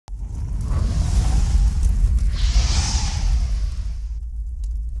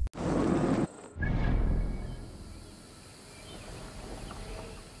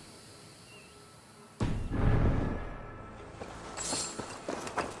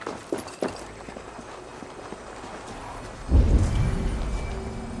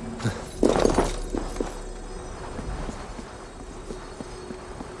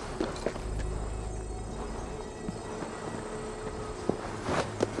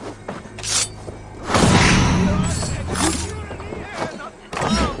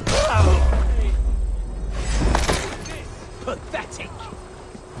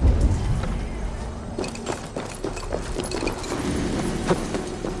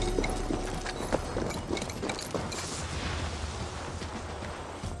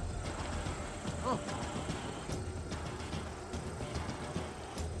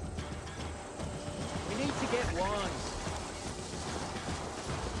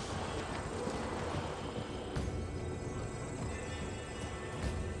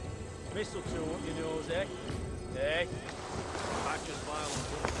mistletoe up your nose, eh? Eh? Back as violent.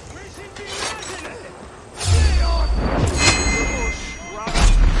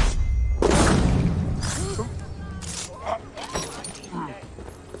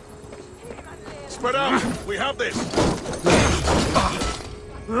 Spread out! We have this!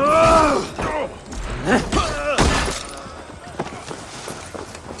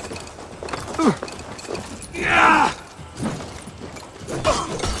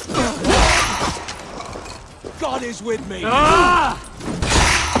 God is with me!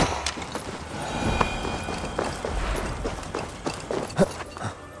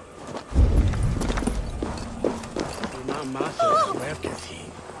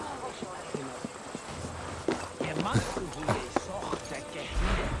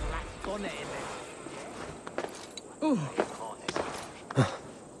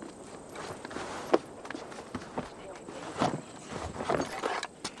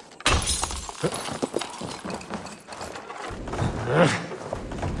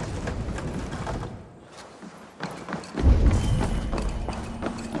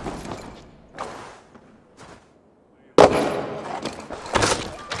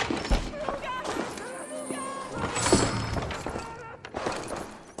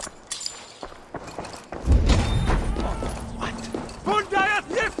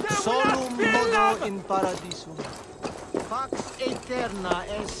 In paradisum. Pax eterna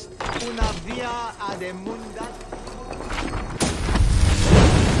est una via ad emundat.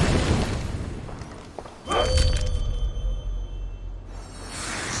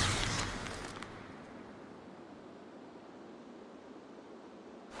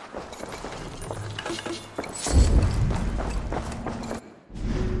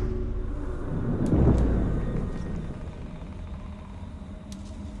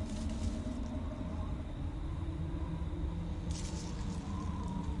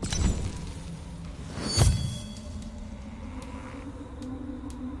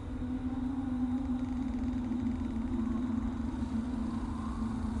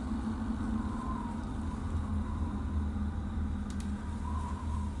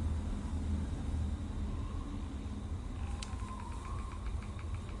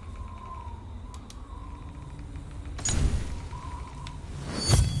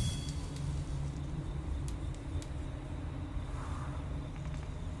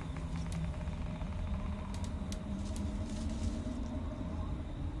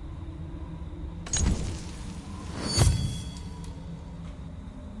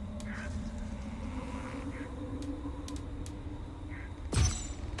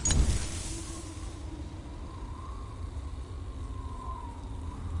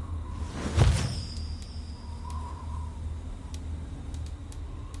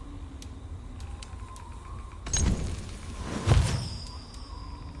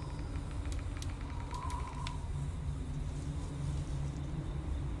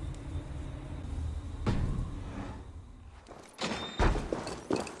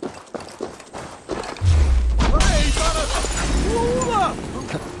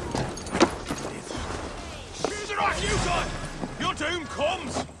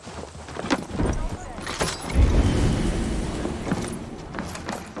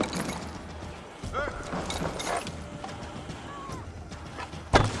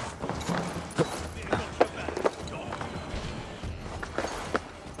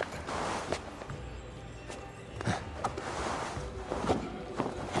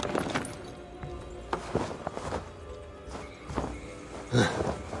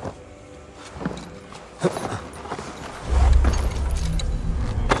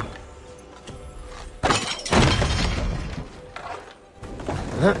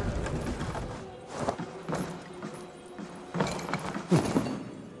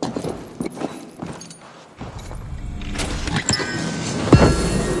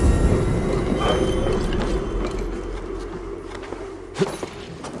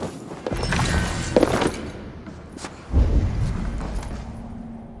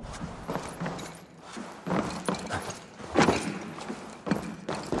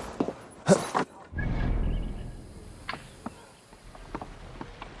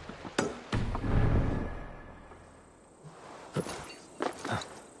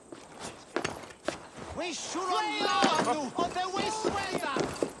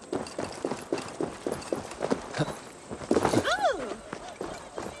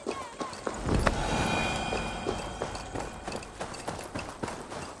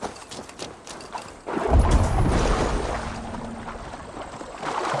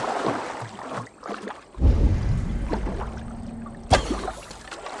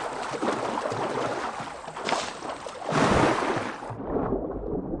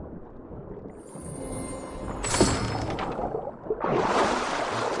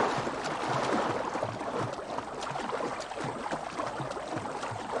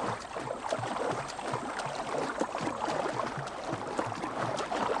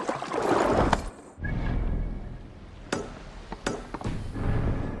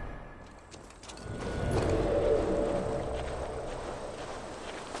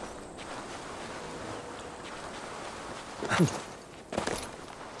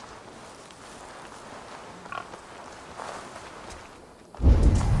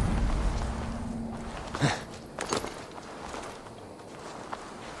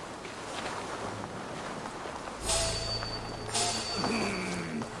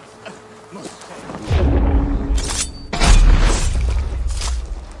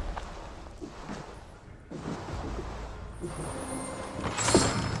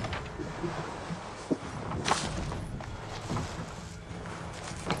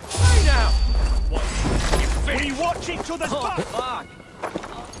 To the spot! Fuck!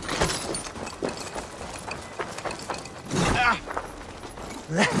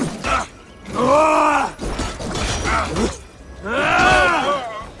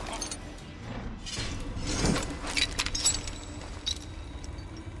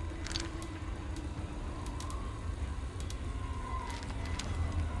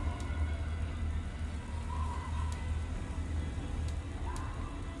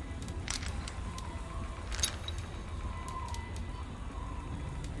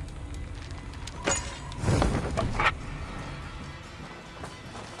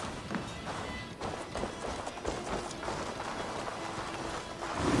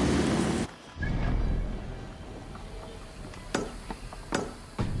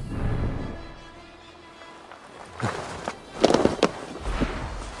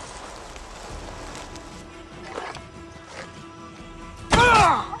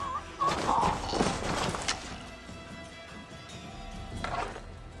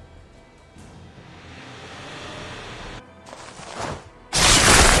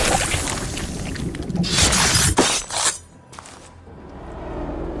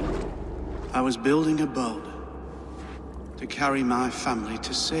 I was building a boat to carry my family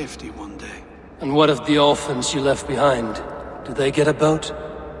to safety one day. And what of the orphans you left behind? Do they get a boat?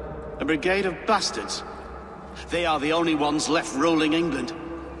 A brigade of bastards. They are the only ones left ruling England.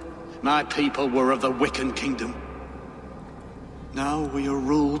 My people were of the Wiccan kingdom. Now we are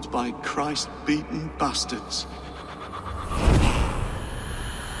ruled by Christ-beaten bastards.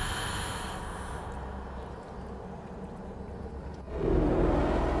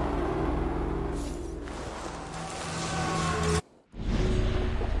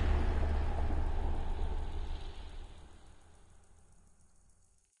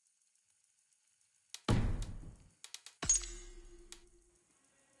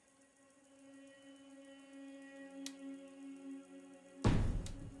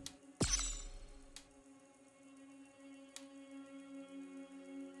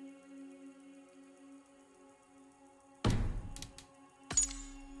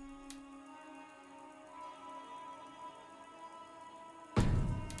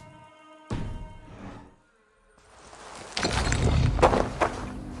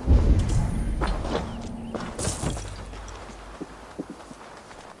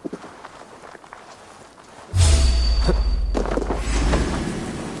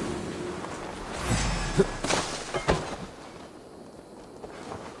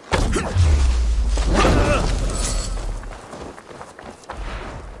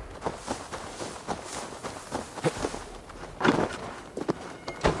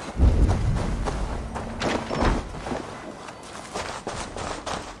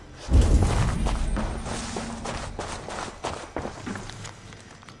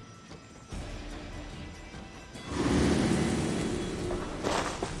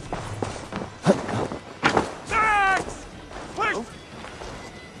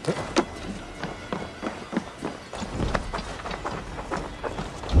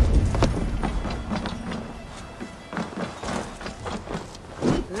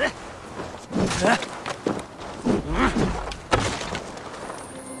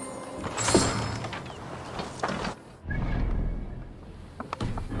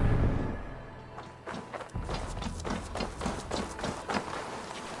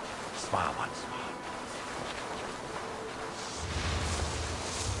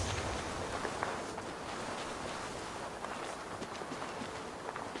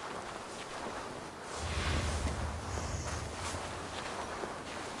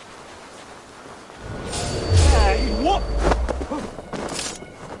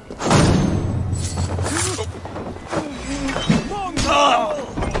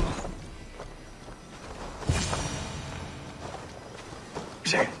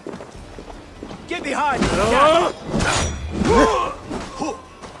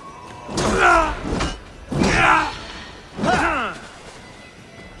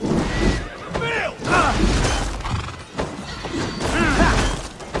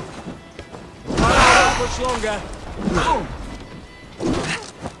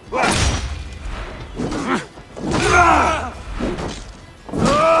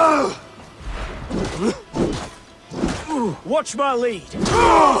 Watch my lead.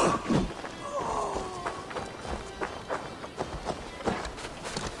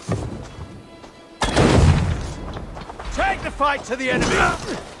 Take the fight to the enemy.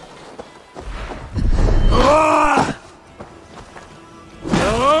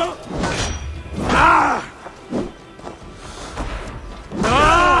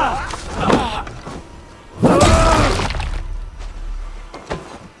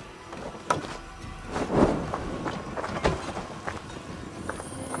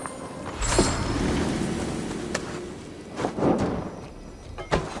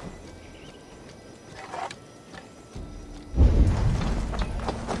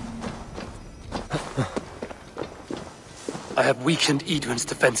 I have weakened Edwin's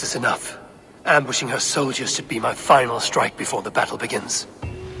defenses enough. Ambushing her soldiers should be my final strike before the battle begins.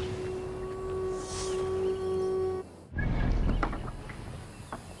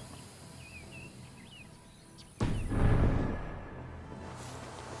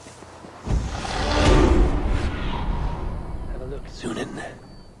 Have a look, Zunin.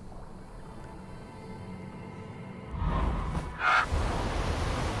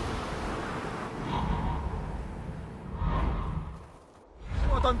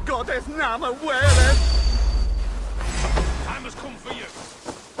 What on God's name are wearing? Time has come for you.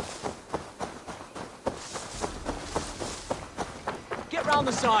 Get round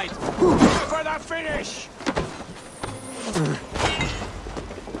the side. For the finish!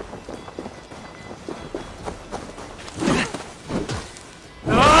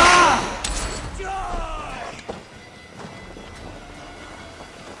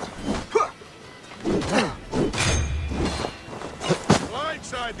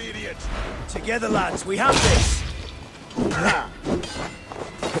 Blindside the idiot! Together, lads, we have this!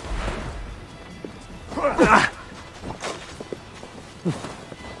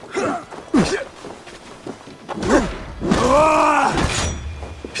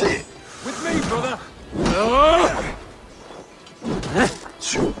 With me, brother!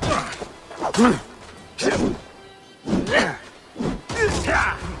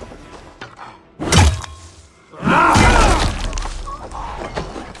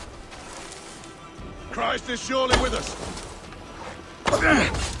 Christ is surely with us!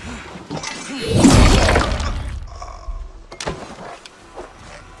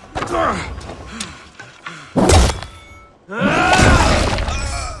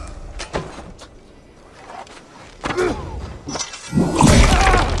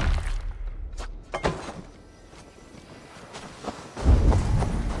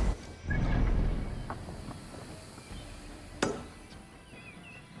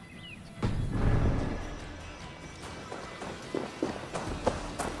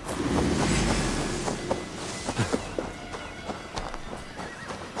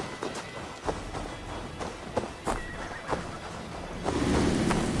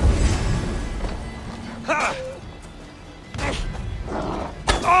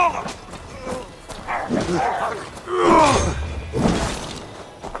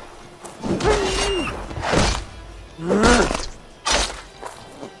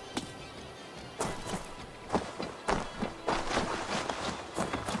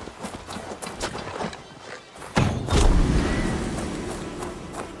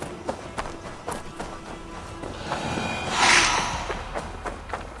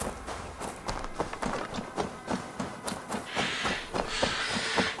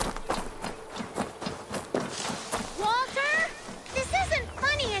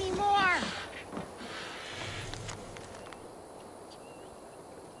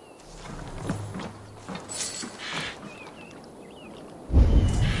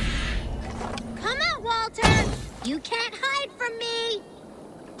 You can't hide from me!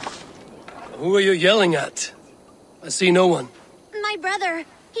 Who are you yelling at? I see no one. My brother.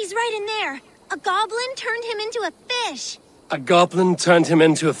 He's right in there. A goblin turned him into a fish. A goblin turned him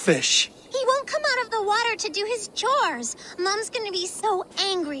into a fish. He won't come out of the water to do his chores. Mom's gonna be so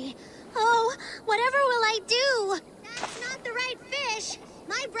angry. Oh, whatever will I do? That's not the right fish.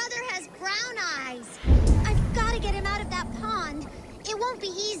 My brother has brown eyes. I've got to get him out of that pond. It won't be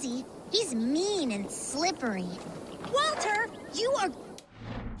easy. He's mean and slippery. Walter, you are...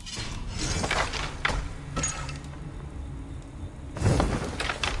 So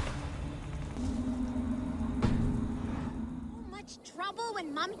much trouble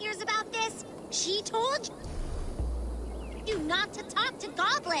when Mom hears about this. She told you not to talk to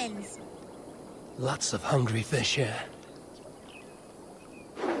goblins. Lots of hungry fish here.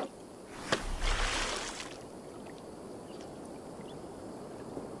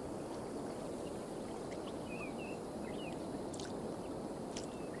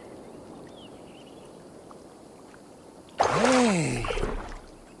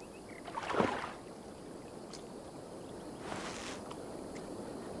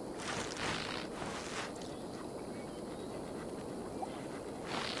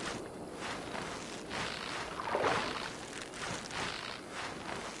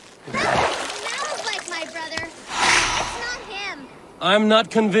 I'm not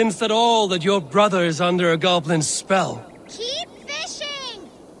convinced at all that your brother is under a goblin's spell. Keep fishing!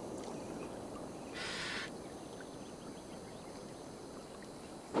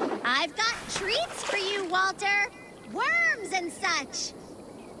 I've got treats for you, Walter. Worms and such.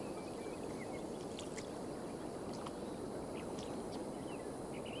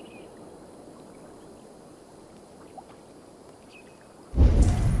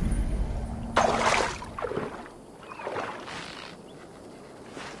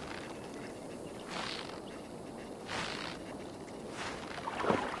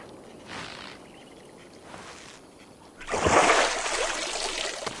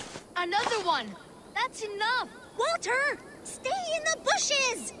 Another one! That's enough! Walter, stay in the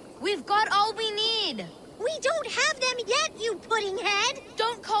bushes! We've got all we need! We don't have them yet, you pudding head!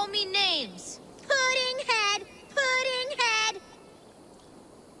 Don't call me names! Pudding head! Pudding head!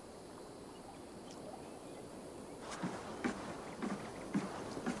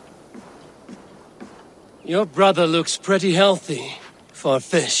 Your brother looks pretty healthy for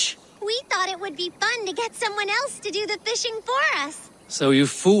fish. We thought it would be fun to get someone else to do the fishing for us. So you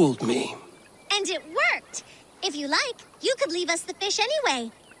fooled me. And it worked! If you like, you could leave us the fish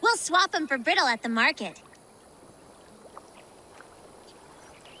anyway. We'll swap them for brittle at the market.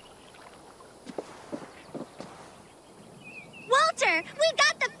 Walter, we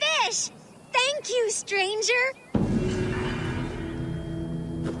got the fish! Thank you, stranger!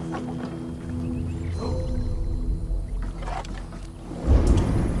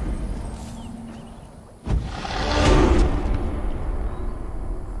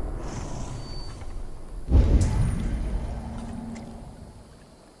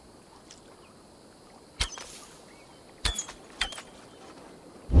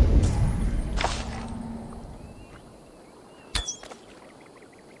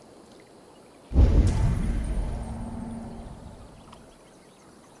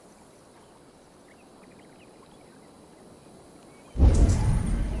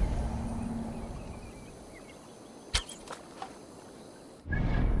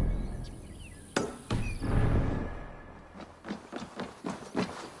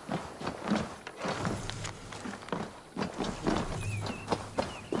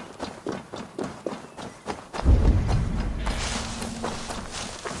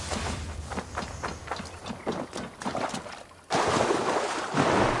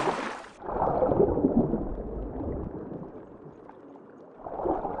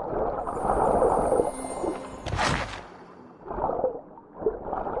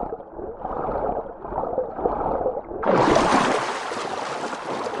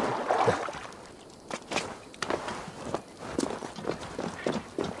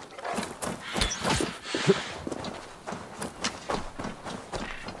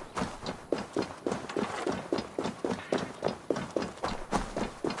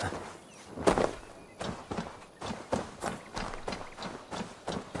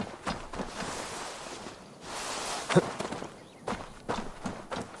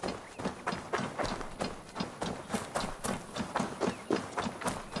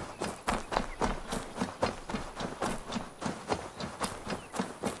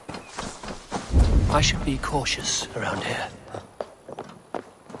 I should be cautious around here.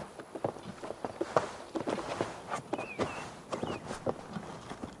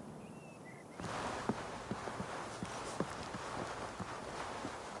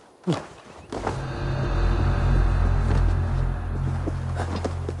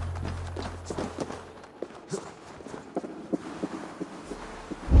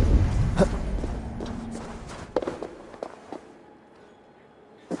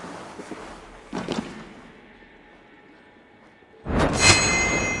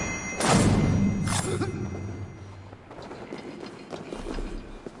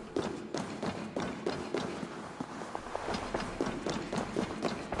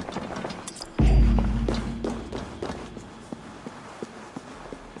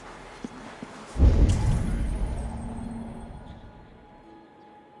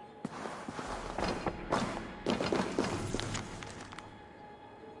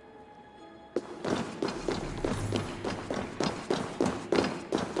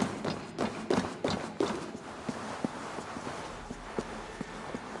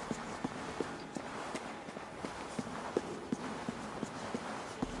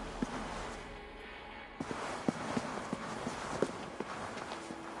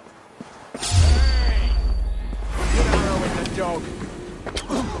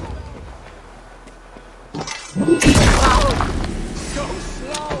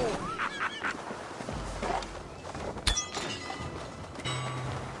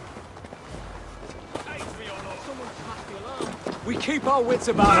 keep our wits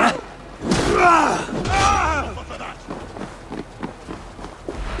about it.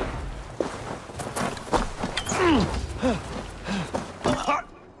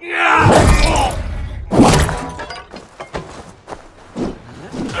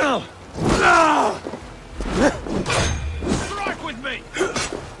 Strike with me!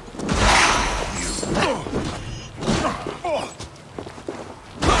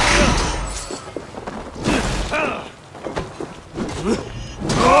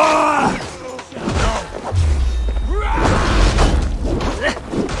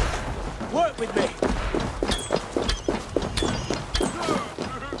 Work with me.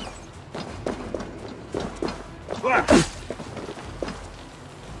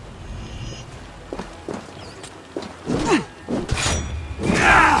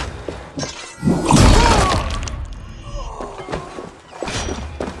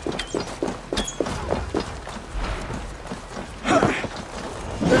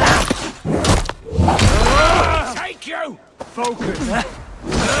 Take you! Focus.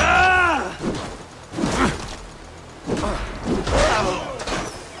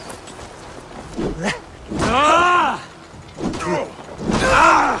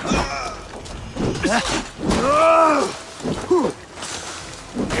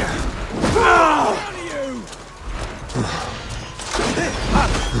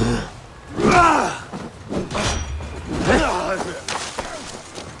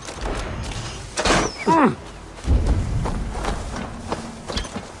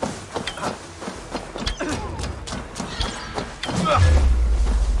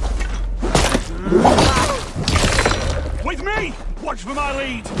 With me! Watch for my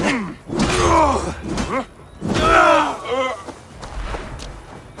lead!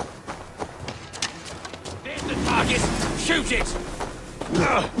 There's the target! Shoot it!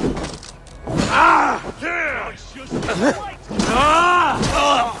 It's just right.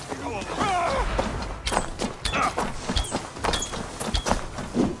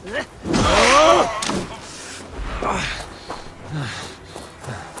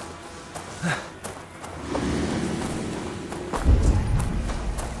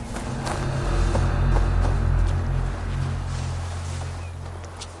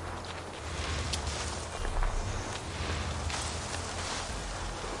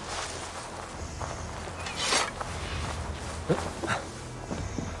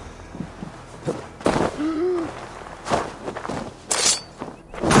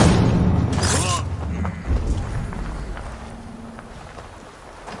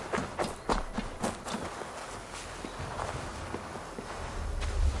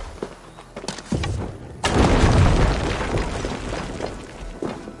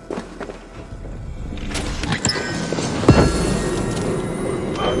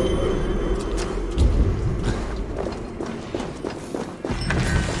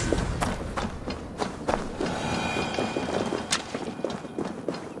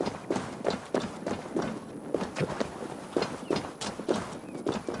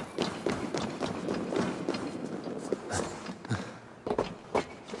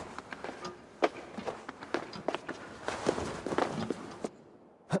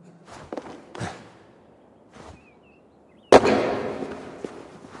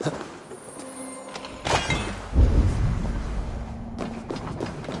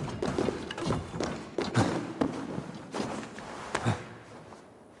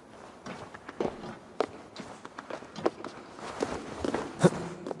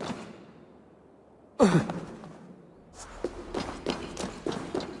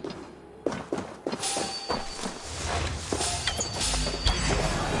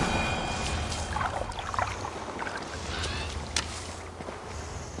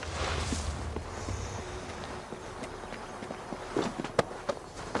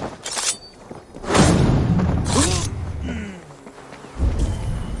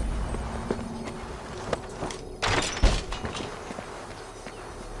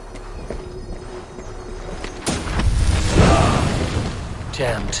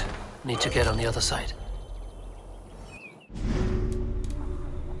 Jammed. Need to get on the other side.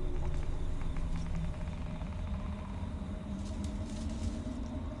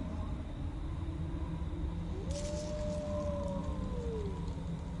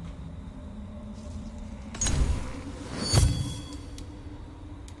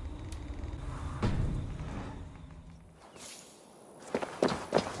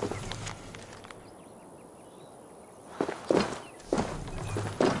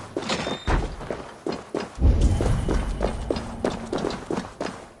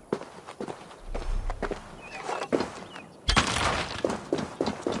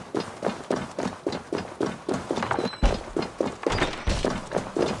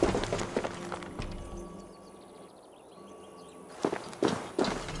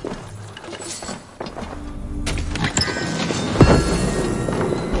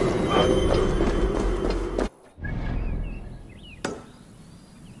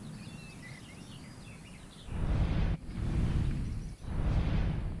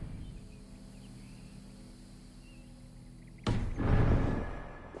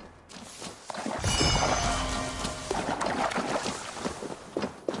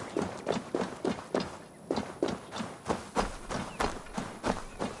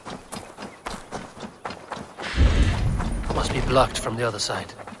 blocked from the other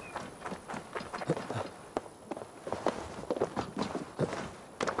side.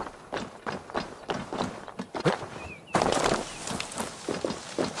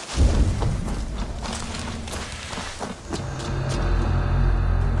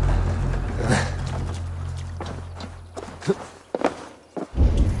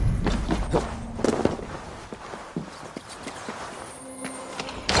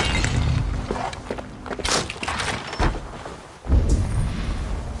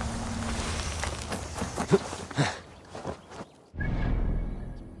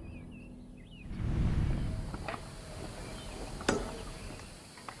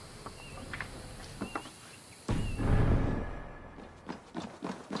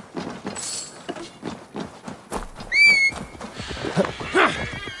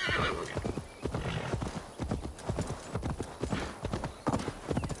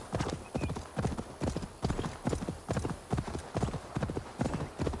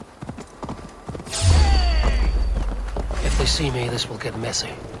 If they see me, this will get messy.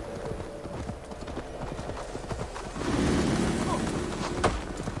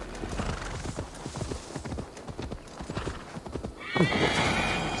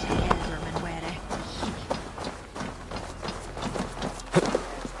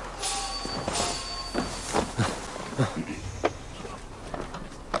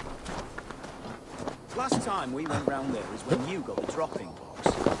 Last time we went round there is when you got the dropping box.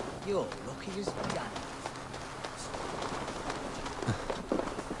 You're lucky as Danny.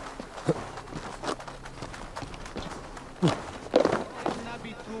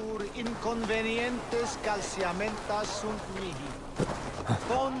 Inconvenientes calciamentas sunt mihi.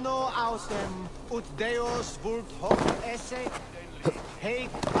 Bono autem ut Deus vult hoc esse, heic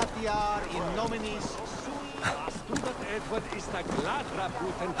atiar in nominis sui. Studat Edward is the gladra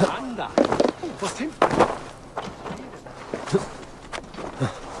putentanda. Was him?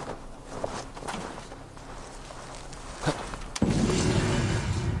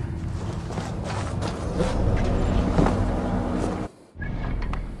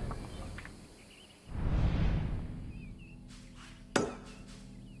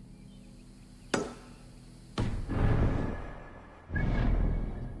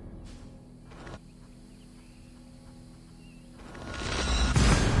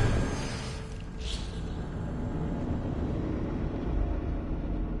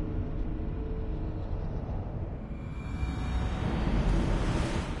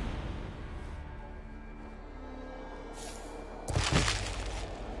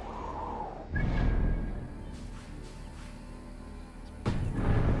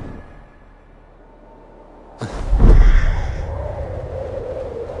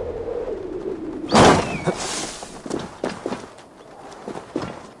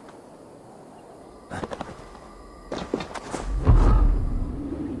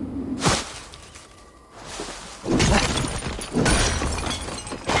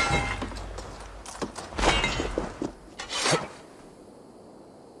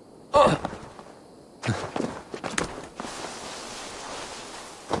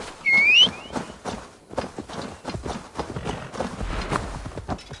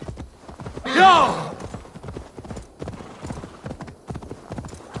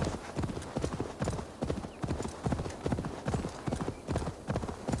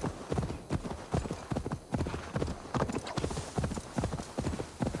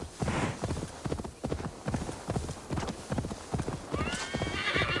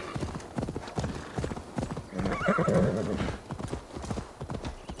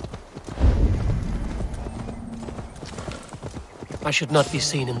 I should not be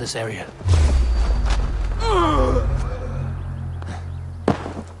seen in this area.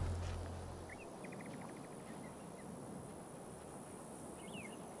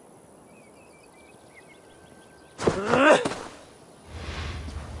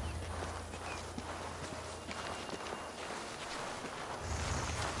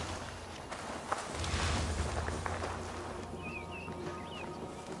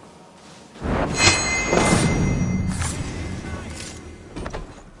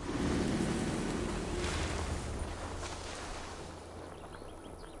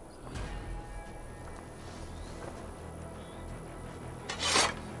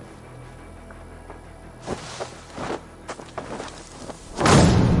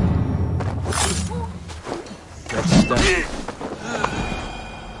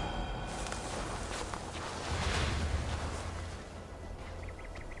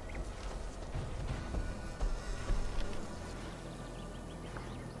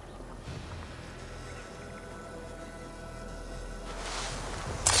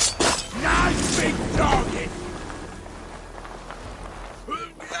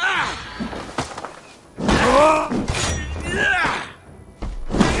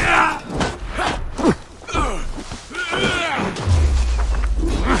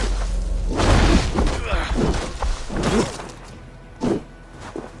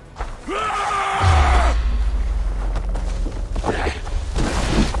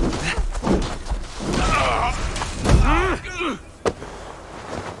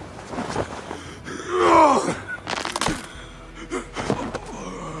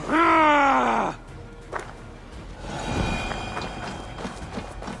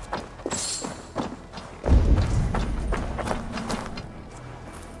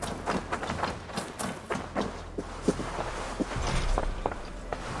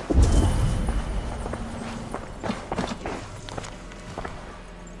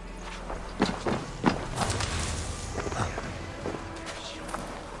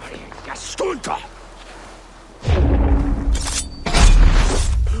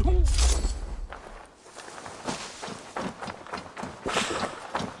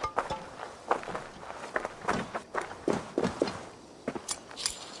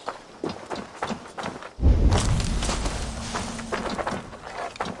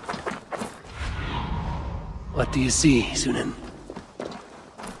 What do you see, Sunan?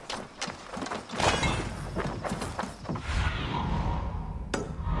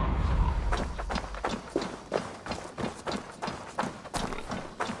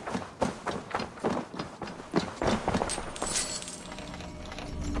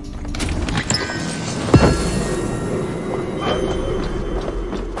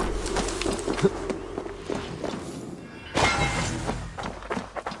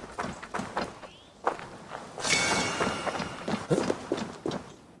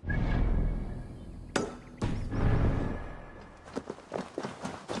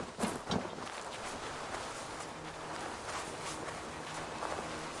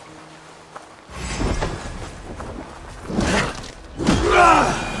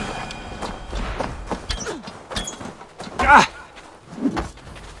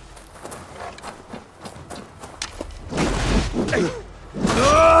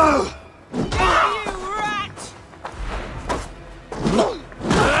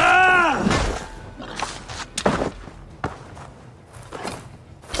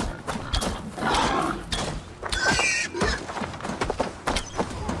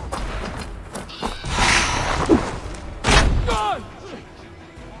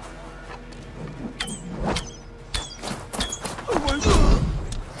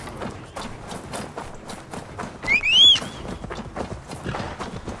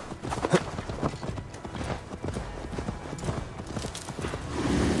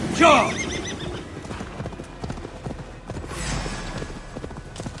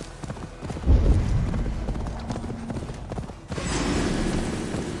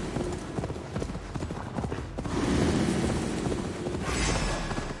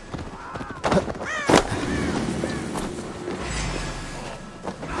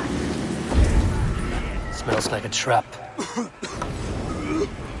 Smells like a trap.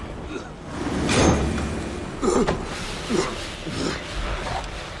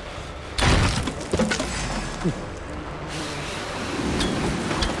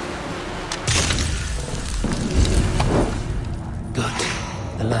 Good.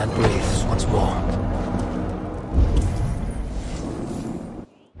 The land breathes once more.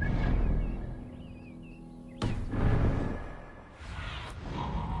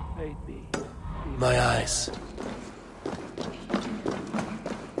 My eyes.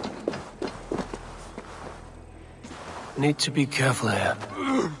 Need to be careful here.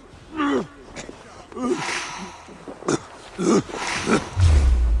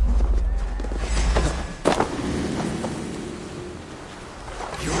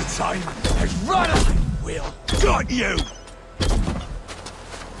 Your time has run out! We'll got you!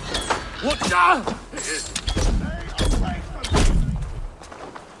 What the?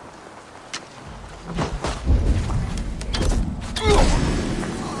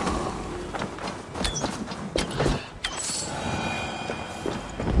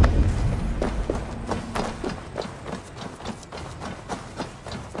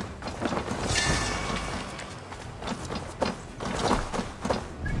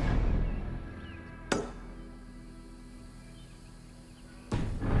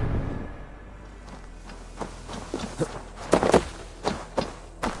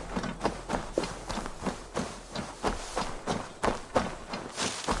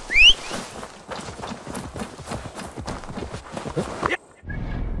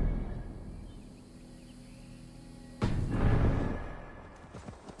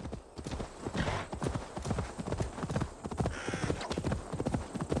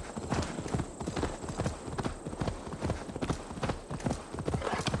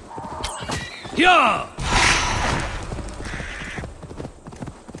 Yeah!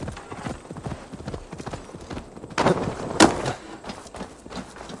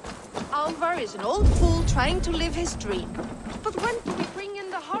 Alvar is an old fool trying to live his dream. But when do we bring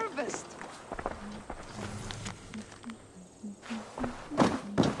in the harvest?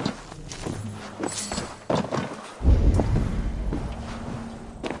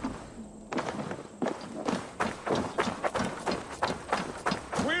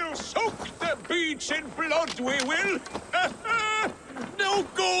 We'll soak the beach in blood, we will! No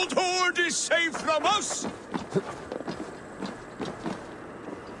gold hoard is safe from us!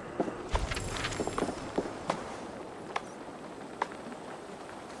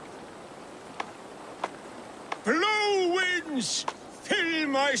 Blow winds! Fill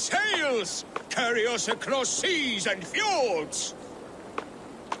my sails! Carry us across seas and fjords!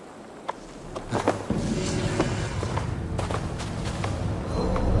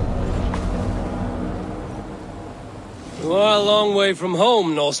 You are a long way from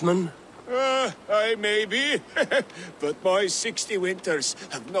home, Norseman. I may be, but my 60 winters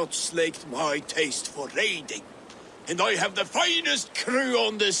have not slaked my taste for raiding. and I have the finest crew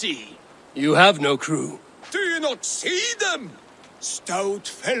on the sea. You have no crew. Do you not see them? Stout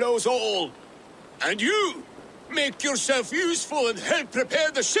fellows all. And you, make yourself useful and help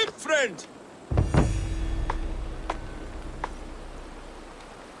prepare the ship, friend.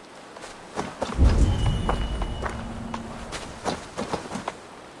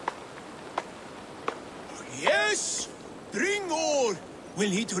 Yes, bring more. We'll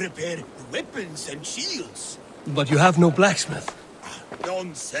need to repair the weapons and shields. But you have no blacksmith.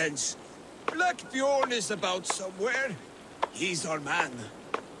 Nonsense. Black Bjorn is about somewhere. He's our man.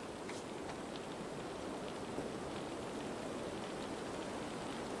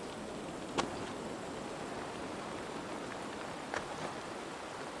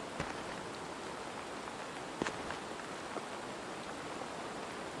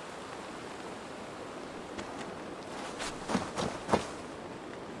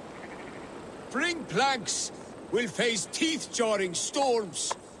 Bring planks. We'll face teeth-jarring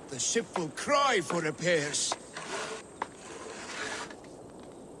storms. The ship will cry for repairs.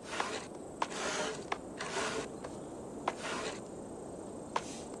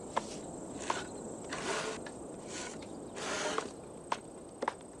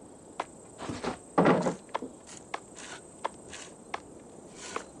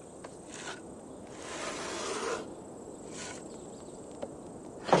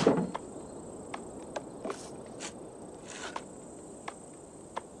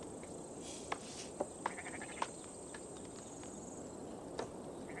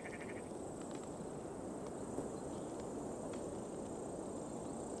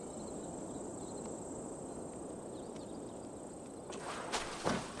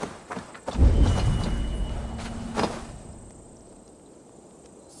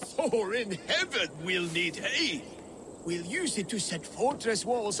 Thor in heaven will need hay. We'll use it to set fortress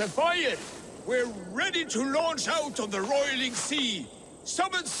walls afire. We're ready to launch out on the roiling sea.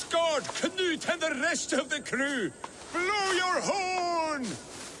 Summon Skard, Canute, and the rest of the crew. Blow your horn!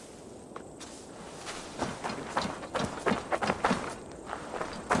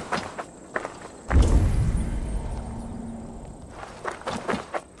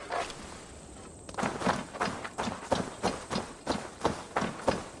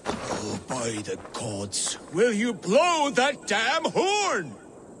 By the gods, will you blow that damn horn?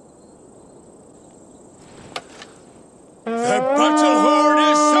 The battle horn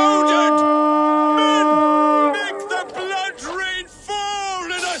is sounded! Men, make the blood rain fall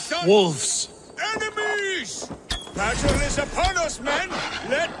in us on Wolves! enemies! Battle is upon us, men!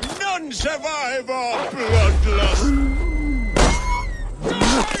 Let none survive our bloodlust!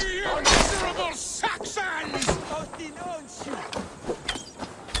 Die, you miserable Saxons!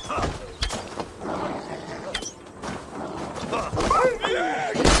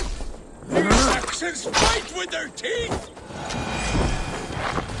 These Saxons fight with their teeth!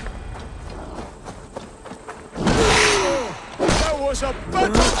 That was a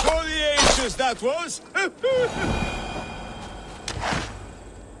battle for the ages, that was!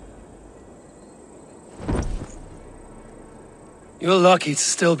 You're lucky to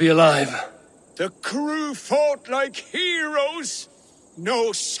still be alive. The crew fought like heroes!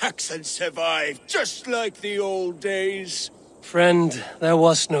 No Saxon survived, just like the old days. Friend, there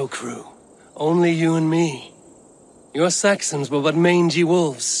was no crew. Only you and me. Your Saxons were but mangy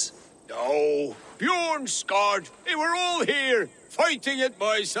wolves. No, Bjorn, Skard, they were all here, fighting at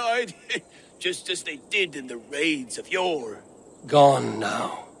my side, just as they did in the raids of yore. Gone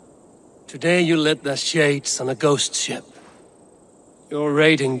now. Today you led the shades on a ghost ship. Your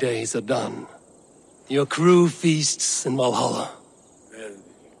raiding days are done. Your crew feasts in Valhalla.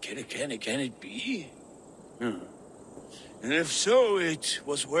 Can it be? And if so, it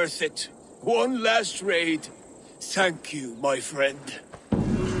was worth it. One last raid. Thank you, my friend.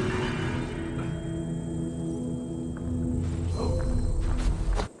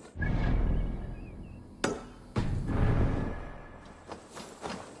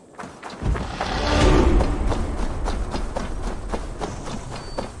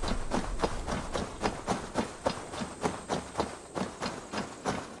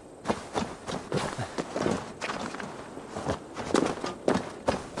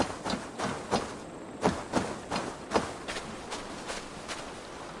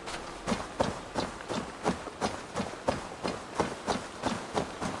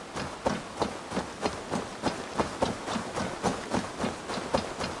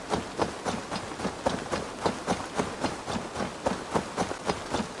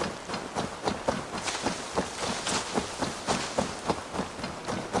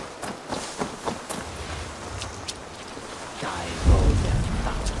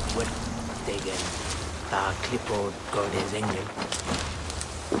 our clipboard god is England.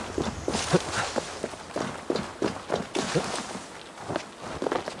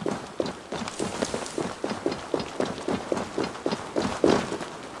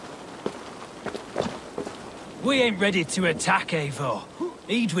 We ain't ready to attack, Eivor.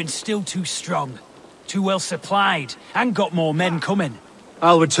 Edwin's still too strong, too well supplied, and got more men coming.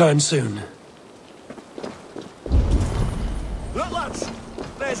 I'll return soon. Look, lads!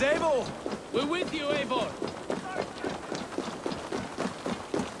 There's Eivor! We're with you, Eivor!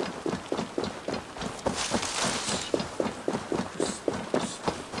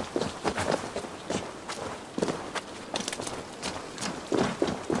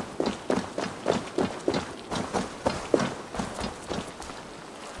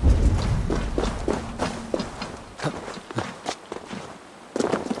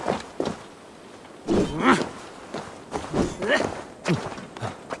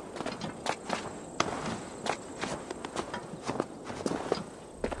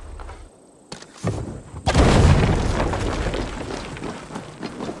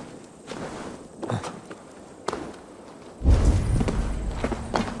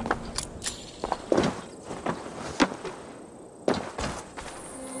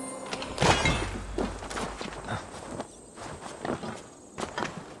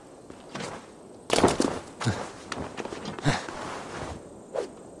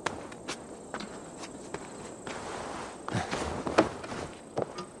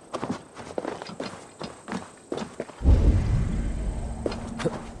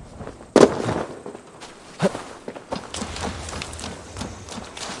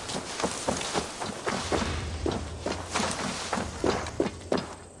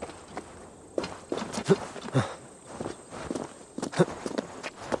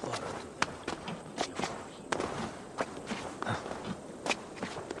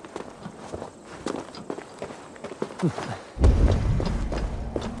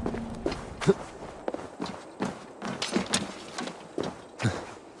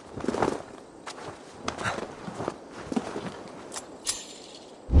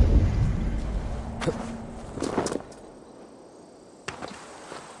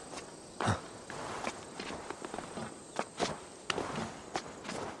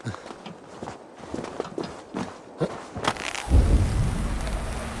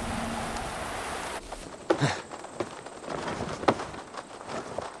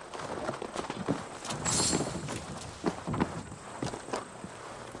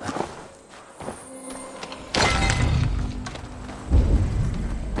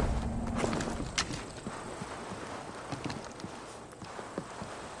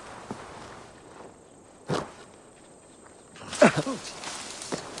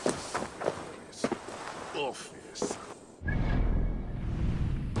 Office.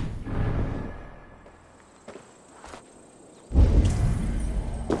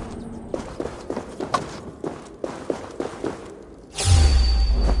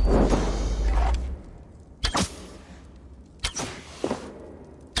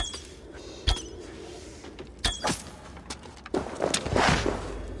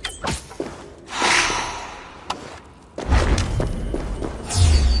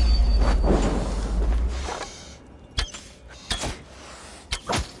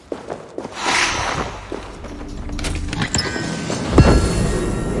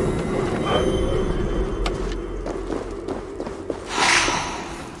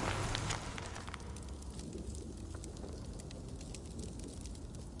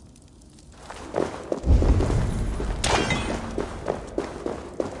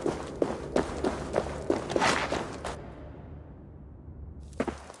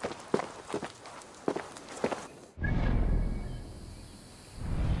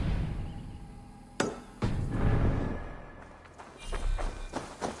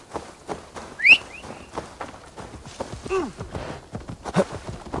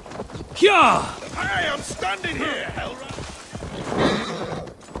 Yeah! I am standing here, Hellrat!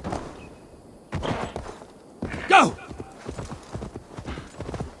 Go!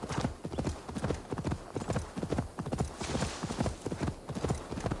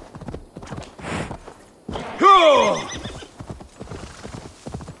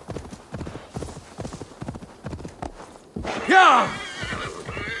 Yeah!